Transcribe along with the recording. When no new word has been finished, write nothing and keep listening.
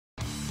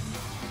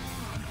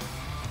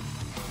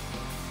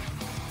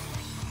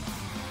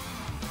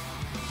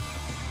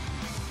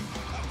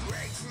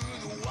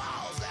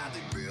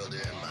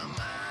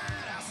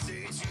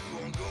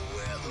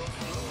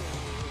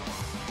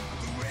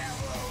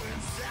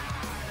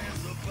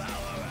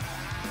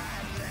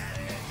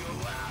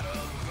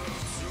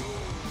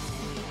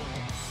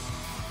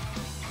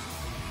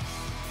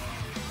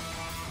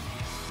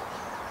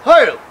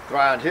Hey,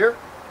 Thrand here,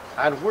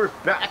 and we're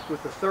back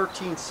with the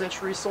 13th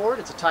century sword.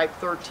 It's a Type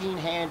 13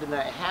 hand and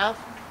a half.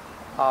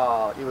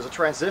 It was a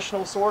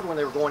transitional sword when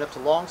they were going up to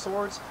long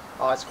swords.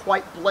 It's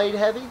quite blade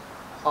heavy.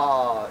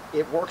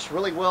 It works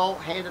really well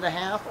hand and a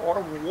half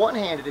or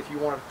one-handed if you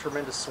want a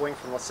tremendous swing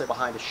from, let's say,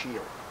 behind a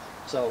shield.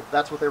 So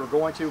that's what they were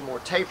going to, more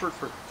tapered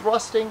for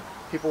thrusting.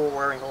 People were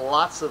wearing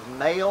lots of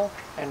mail,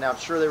 and I'm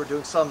sure they were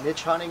doing some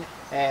niche hunting,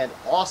 and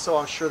also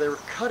I'm sure they were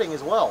cutting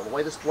as well. The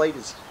way this blade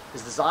is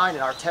designed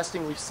in our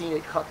testing, we've seen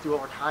it cut through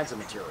all kinds of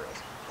materials.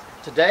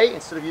 Today,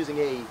 instead of using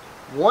a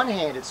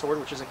one-handed sword,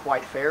 which isn't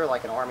quite fair,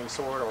 like an army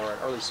sword or an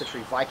early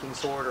century Viking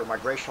sword or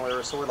migrational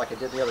era sword like I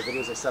did in the other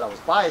videos I said I was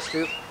biased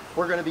to,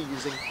 we're going to be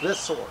using this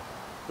sword.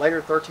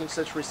 Later 13th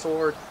century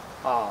sword,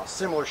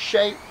 similar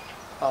shape,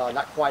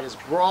 not quite as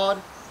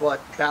broad, but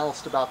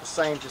balanced about the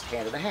same, just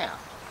hand and a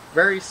half.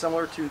 Very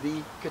similar to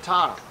the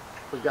Katana.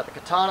 We've got the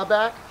Katana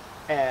back,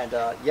 and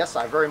yes,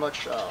 I very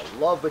much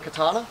love the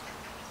Katana.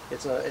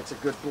 It's a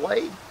good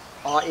blade.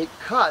 It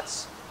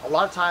cuts a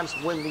lot of times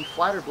when the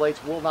flatter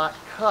blades will not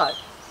cut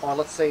on,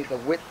 let's say, the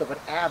width of an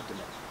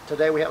abdomen.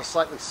 Today we have a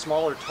slightly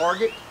smaller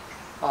target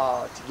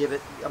to give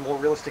it a more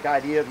realistic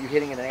idea of you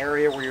hitting in an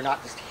area where you're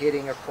not just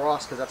hitting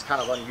across, because that's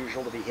kind of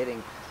unusual to be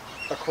hitting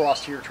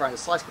across here trying to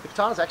slice. But the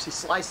Katanas actually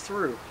slice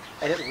through,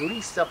 and at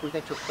least up, we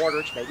think, to a quarter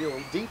inch, maybe a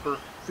little deeper,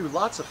 through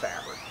lots of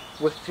fabric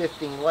with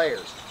 15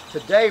 layers.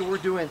 Today we're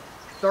doing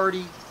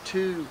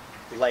 32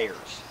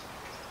 layers.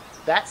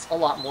 That's a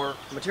lot more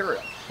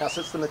material. Now,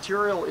 since the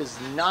material is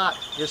not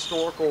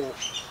historical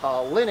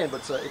linen,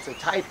 but it's a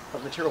type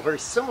of material very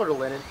similar to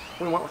linen,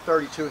 we went with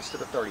 32 instead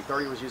of 30.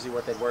 30 was usually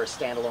what they'd wear as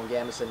standalone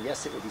Gambeson.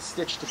 Yes, it would be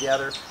stitched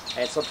together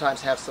and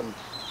sometimes have some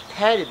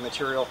padded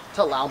material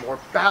to allow more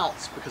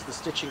bounce, because the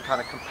stitching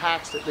kind of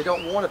compacts it. They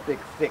don't want a big,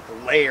 thick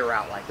layer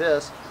out like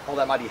this. While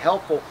that might be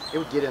helpful, it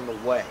would get in the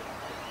way.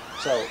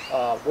 So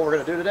what we're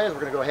going to do today is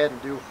we're going to go ahead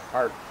and do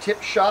our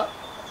tip shot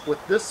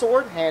with this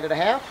sword, hand and a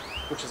half,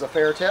 which is a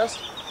fair test,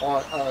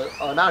 on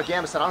an amount of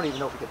Gambeson I don't even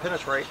know if we can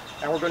penetrate.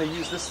 And we're going to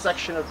use this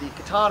section of the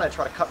Katana and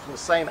try to cut from the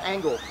same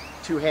angle,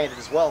 two-handed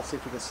as well, and see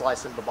if we can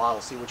slice into the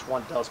bottle, see which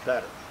one does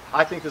better.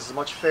 I think this is a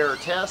much fairer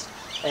test,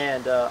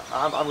 and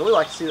I'd really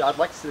like to see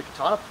the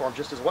Katana perform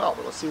just as well,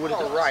 but let's see what it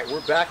does. All right,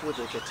 we're back with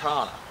the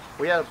Katana.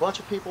 We had a bunch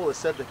of people that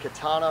said the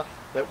Katana,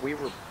 that we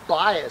were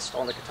biased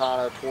on the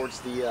Katana towards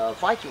the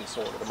Viking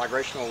sword, or the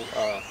migrational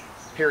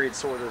period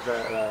sword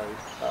that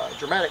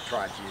Dramatic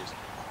tried to use,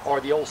 or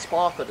the old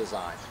Spatha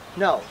design.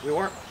 No, we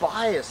weren't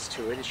biased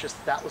to it, it's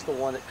just that was the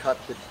one that cut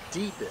the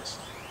deepest.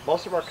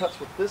 Most of our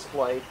cuts with this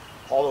blade,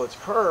 although it's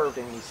curved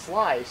and we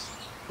slice,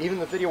 even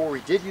the video where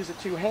we did use it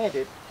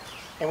two-handed,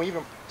 and we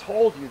even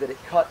told you that it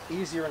cut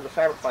easier in the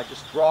fabric by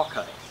just draw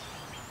cutting.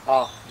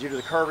 Due to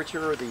the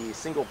curvature, the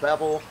single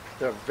bevel,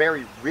 the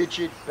very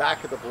rigid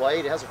back of the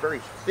blade, it has a very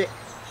thick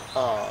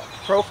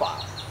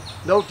profile.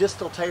 No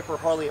distal taper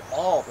hardly at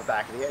all at the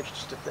back of the edge,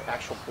 just the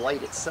actual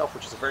blade itself,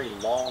 which is a very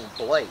long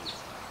blade,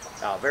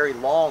 very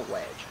long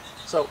wedge.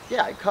 So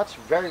yeah, it cuts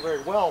very,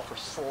 very well for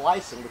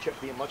slicing, but you have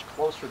to be much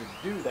closer to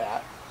do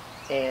that.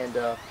 And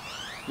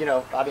you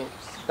know, I mean,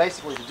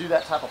 basically to do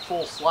that type of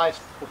full slice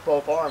with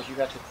both arms, you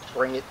have to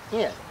bring it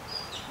in.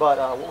 But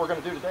what we're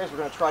going to do today is we're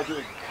going to try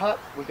doing a cut.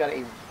 We've got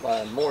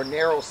a more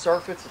narrow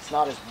surface. It's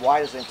not as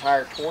wide as the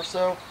entire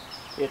torso.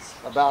 It's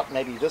about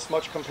maybe this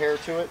much compared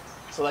to it.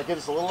 So that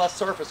gives us a little less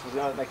surface, which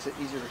makes it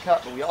easier to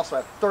cut. But we also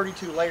have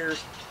 32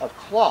 layers of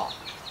cloth.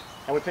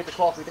 And we picked a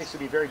cloth we think should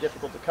be very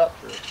difficult to cut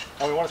through.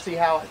 And we want to see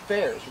how it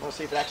fares. We want to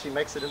see if it actually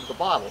makes it into the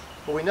bottle.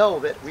 But we know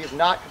that we have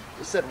not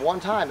said one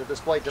time that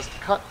this blade doesn't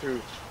cut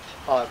through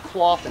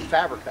cloth and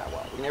fabric that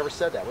well. We never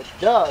said that. What it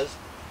does,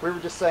 we were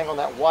just saying on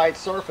that wide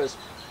surface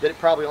that it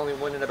probably only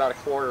went in about a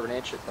quarter of an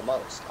inch at the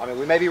most. I mean,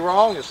 we may be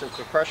wrong. There's some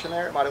compression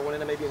there. It might have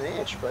went in maybe an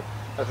inch. But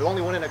if it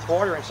only went in a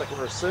quarter inch like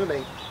we're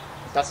assuming,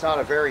 that's not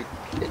a very,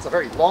 it's a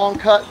very long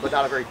cut, but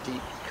not a very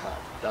deep cut.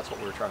 That's what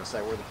we were trying to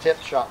say, where the tip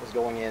shot was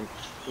going in,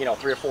 you know,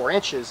 3 or 4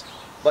 inches,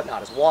 but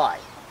not as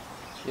wide.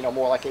 You know,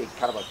 more like a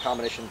kind of a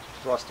combination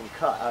thrust and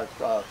cut at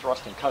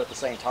the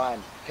same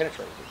time,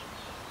 penetrating it.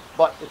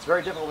 But it's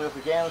very difficult with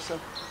the Gambeson.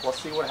 Let's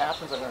see what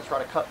happens. I'm going to try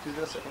to cut through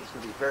this. I think it's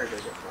going to be very,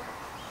 very difficult.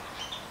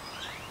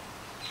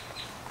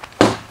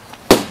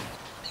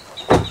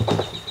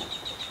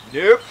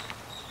 Nope.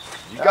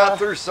 You got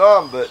through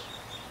some, but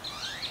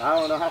I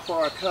don't know how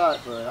far I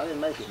cut, but I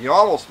didn't make it. You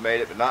almost made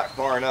it, but not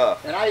far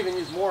enough. And I even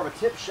used more of a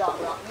tip shot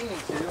without meaning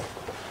to.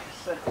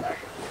 Set it back.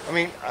 I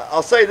mean,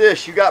 I'll say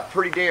this, you got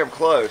pretty damn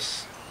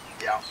close.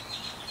 Yeah.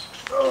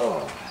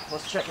 Oh,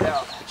 let's check it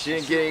out. But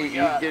you didn't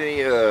get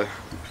any,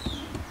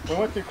 We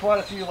went through quite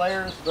a few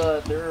layers,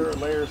 but there are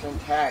layers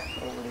intact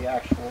over the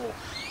actual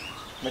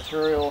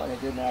material, and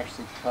it didn't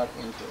actually cut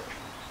into it.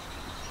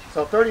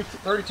 So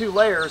 32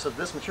 layers of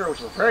this material, which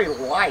is a very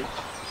light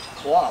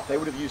cloth. They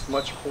would have used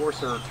much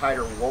coarser,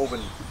 tighter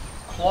woven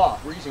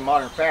cloth. We're using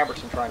modern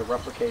fabrics and trying to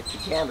replicate the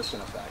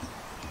Gambeson effect.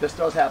 This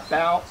does have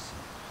bounce.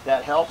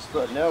 That helps,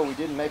 but no, we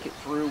didn't make it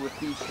through with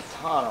the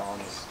Katana on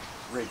this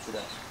rig today.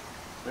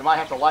 We might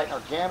have to lighten our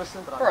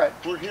Gambeson, but all right,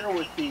 we're here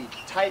with the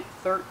Type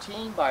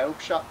 13 by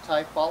Oakeshott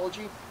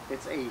Typology.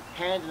 It's a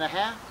hand and a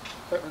half,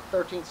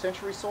 13th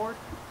century sword.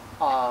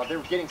 They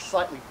were getting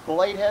slightly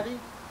blade heavy,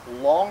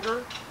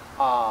 longer,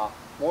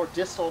 more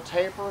distal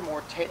taper,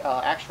 more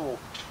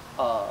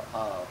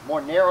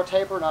more narrow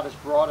taper, not as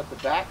broad at the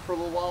back for a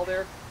little while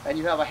there, and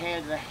you have a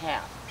hand and a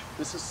half.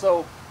 This is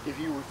so if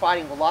you were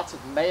fighting with lots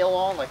of mail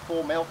on, like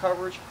full mail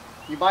coverage,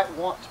 you might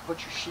want to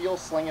put your shield,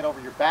 sling it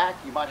over your back.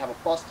 You might have a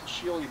busted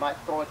shield, you might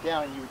throw it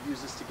down, and you would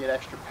use this to get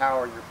extra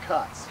power in your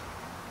cuts.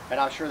 And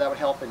I'm sure that would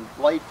help in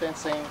blade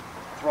fencing,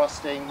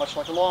 thrusting, much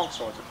like a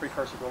longsword. It's a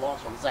precursor to a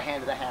longsword. It's a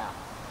hand and a half,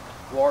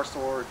 war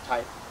sword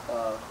type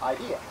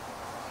idea.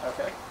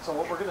 Okay, so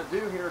what we're going to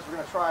do here is we're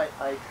going to try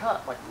a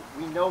cut like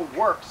we know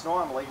works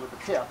normally with the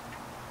tip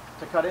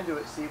to cut into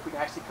it, see if we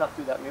can actually cut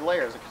through that many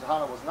layers. The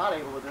Katana was not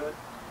able to do it.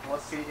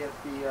 Let's see if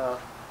the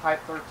Type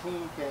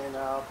 13 can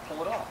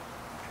pull it off.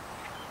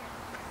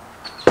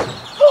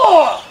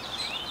 Oh!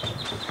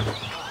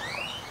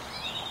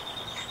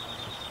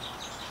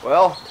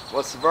 Well,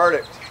 what's the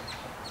verdict?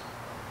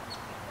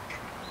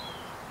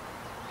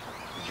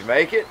 Did you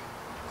make it?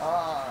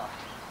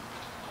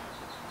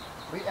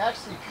 We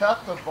actually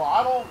cut the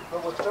bottle,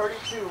 but with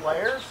 32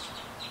 layers.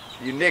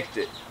 You nicked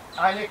it.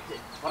 I nicked it,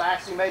 but I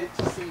actually made it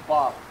to C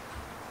bottom.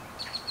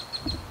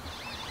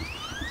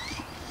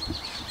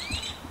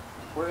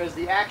 Whereas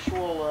the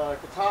actual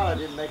Katana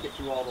didn't make it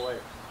through all the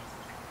layers.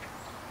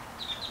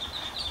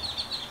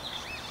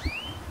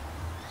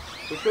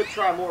 We could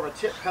try more of a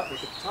tip cut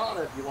with the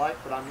Katana if you like,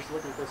 but I'm just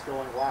looking at this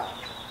going, wow.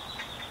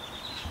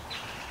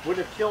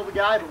 Wouldn't have killed the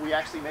guy, but we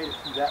actually made it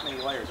through that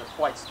many layers. That's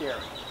quite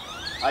scary.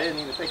 I didn't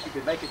even think you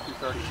could make it through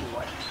 32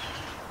 layers.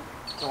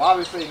 So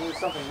obviously it was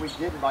something we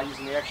did by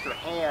using the extra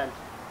hand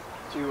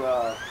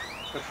to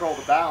control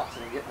the bounce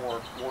and get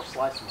more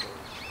slicing ability.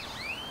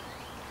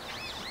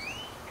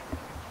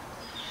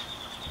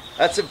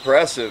 That's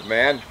impressive,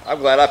 man. I'm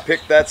glad I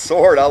picked that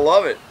sword. I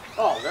love it.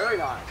 Oh, very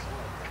nice.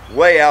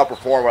 Way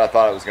outperformed what I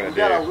thought it was going to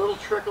do. We got a little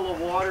trickle of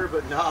water,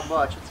 but not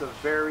much. It's a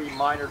very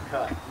minor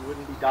cut. You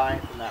wouldn't be dying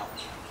from that one.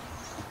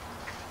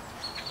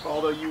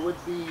 Although you would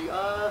be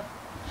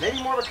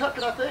maybe more of a cut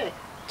than I think.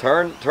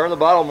 Turn the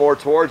bottle more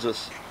towards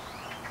us.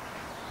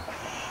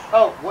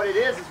 Oh, what it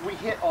is we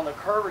hit on the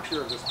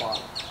curvature of this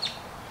bottle.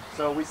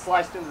 So we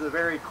sliced into the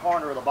very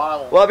corner of the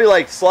bottle. Well, it'd be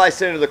like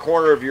sliced into the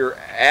corner of your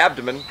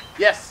abdomen.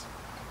 Yes.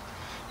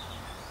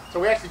 So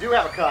we actually do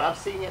have a cut. I'm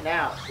seeing it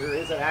now. There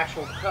is an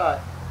actual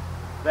cut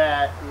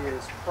that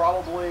is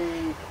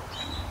probably...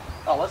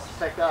 Oh, let's just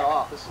take that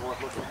off. This is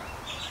worth looking at.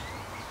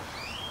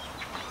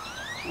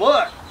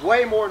 Look,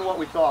 way more than what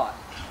we thought.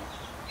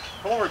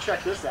 Come over and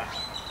check this out.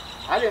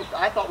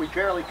 I thought we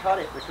barely cut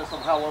it because of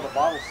how well the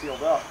bottle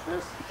sealed up.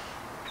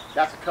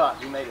 That's a cut.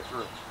 We made it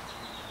through.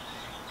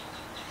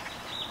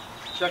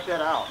 Check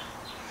that out.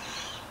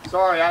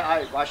 Sorry,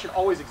 I should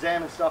always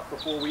examine stuff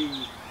before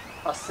we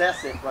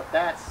assess it, but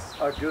that's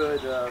a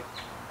good,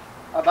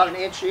 about an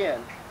inch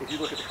in if you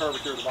look at the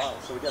curvature of the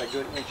bottle. So we got a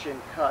good inch in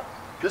cut.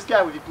 This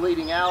guy would be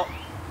bleeding out,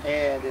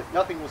 and if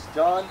nothing was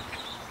done,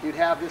 you'd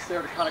have this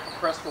there to kind of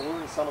compress the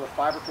wound, and some of the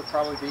fiber could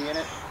probably be in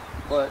it.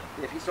 But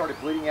if he started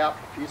bleeding out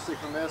profusely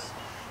from this,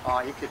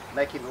 it could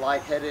make him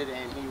lightheaded,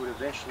 and he would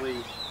eventually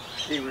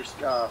be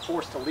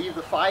forced to leave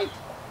the fight,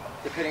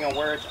 depending on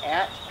where it's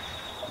at,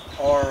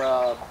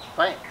 or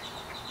faint.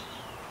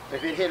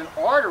 If it hit an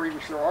artery,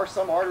 which there are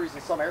some arteries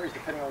in some areas,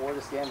 depending on where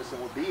this Gambeson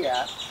would be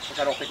at, which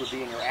I don't think would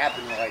be in your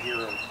abdomen right here,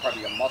 or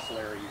probably a muscle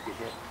area you could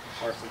hit,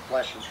 or some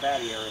flesh and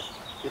fatty area.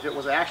 If it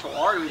was an actual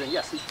artery, then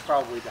yes, he could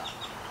probably die.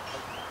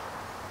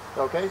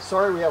 Okay,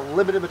 sorry we have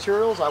limited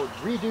materials. I would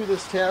redo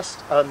this test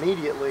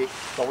immediately,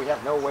 but we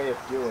have no way of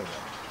doing it.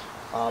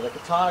 The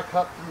Katana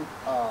cut through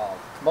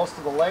most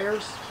of the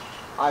layers.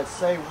 I'd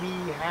say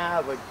we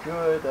have a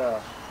good,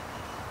 to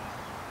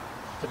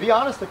be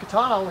honest, the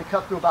Katana only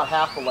cut through about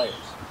half the layers.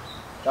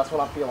 That's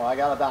what I'm feeling. I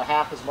got about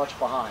half as much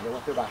behind. It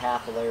went through about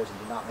half the layers and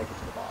did not make it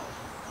to the bottom.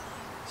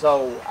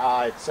 So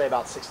I'd say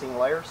about 16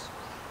 layers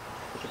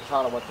that the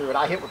Katana went through. And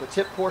I hit with the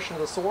tip portion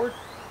of the sword,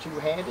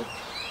 two-handed,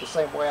 the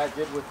same way I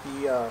did with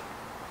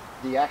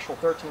the actual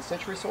 13th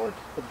century sword.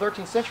 With the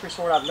 13th century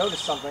sword, I've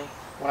noticed something.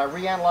 When I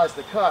reanalyzed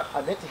the cut,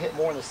 I meant to hit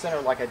more in the center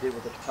like I did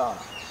with the Katana.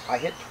 I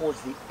hit towards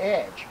the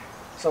edge.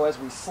 So as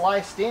we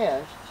sliced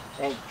in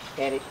and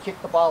it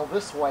kicked the bottle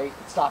this way,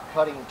 it stopped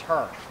cutting and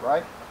turned,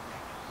 right?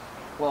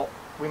 Well,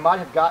 we might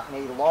have gotten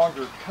a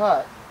longer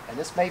cut, and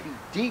this may be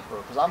deeper,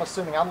 because I'm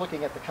assuming I'm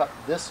looking at the cut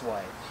this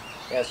way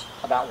as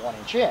about 1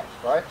 inch in,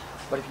 right?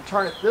 But if you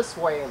turn it this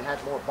way and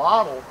had more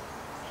bottle,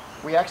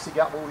 we actually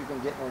got what we've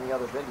been getting in the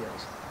other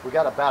videos. We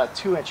got about a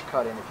 2-inch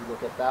cut in if you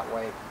look at it that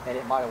way, and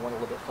it might have went a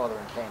little bit further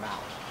and came out.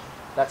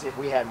 That's if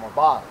we had more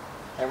bottle.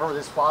 And remember,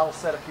 this bottle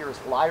setup here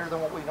is lighter than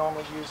what we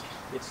normally use.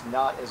 It's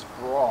not as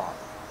broad.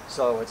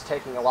 So it's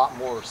taking a lot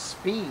more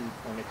speed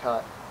in the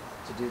cut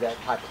to do that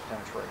type of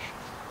penetration.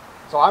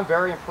 So I'm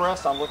very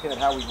impressed. I'm looking at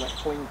how we went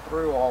clean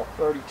through all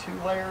 32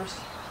 layers.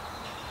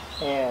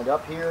 And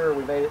up here,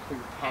 we made it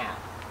through half.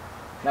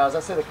 Now, as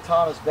I said, the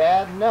Katana's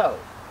bad? No.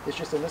 It's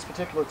just in this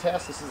particular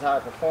test, this is how I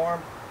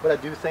performed. But I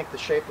do think the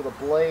shape of the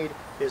blade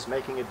is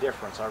making a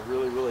difference. I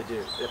really, really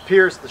do. It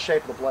appears the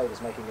shape of the blade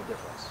is making a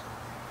difference.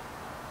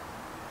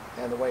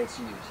 And the way it's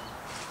used.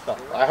 So,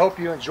 I hope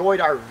you enjoyed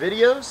our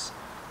videos.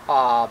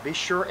 Be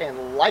sure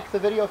and like the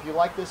video if you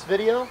like this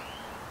video.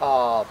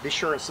 Be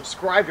sure and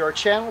subscribe to our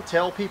channel.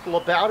 Tell people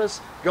about us.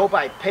 Go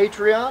by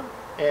Patreon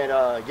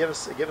and give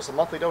us a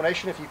monthly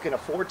donation if you can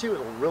afford to.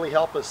 It'll really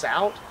help us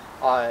out.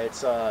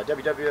 It's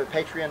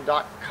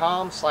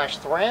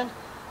www.patreon.com/Thrand.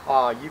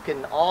 You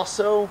can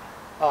also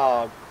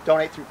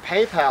donate through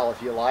PayPal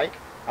if you like,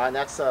 and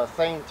that's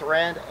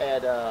Thrand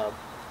at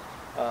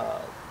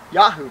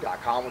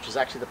yahoo.com, which is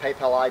actually the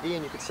PayPal ID,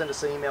 and you can send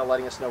us an email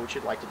letting us know what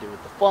you'd like to do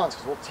with the funds,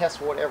 because we'll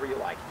test whatever you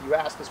like. If you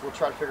ask us, we'll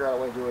try to figure out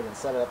a way to do it and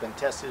set it up and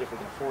test it if we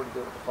can afford to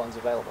do it with the funds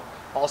available.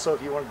 Also,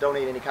 if you want to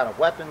donate any kind of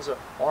weapons, or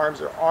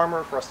arms, or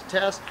armor for us to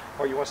test,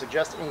 or you want to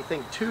suggest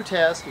anything to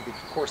test, you can,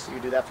 of course, you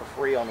can do that for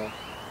free on the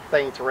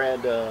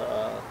Thrand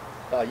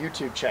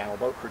YouTube channel,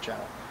 Boat Crew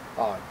channel.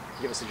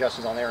 Give us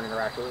suggestions on there and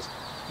interact with us.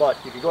 But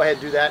you can go ahead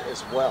and do that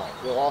as well.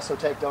 We'll also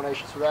take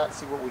donations for that and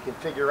see what we can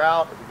figure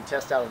out. If we can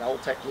test out an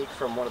old technique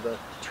from one of the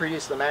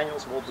treatises, the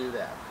manuals, we'll do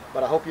that.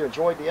 But I hope you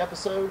enjoyed the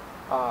episode.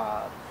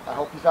 I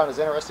hope you found it as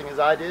interesting as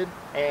I did.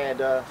 And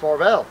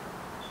farewell.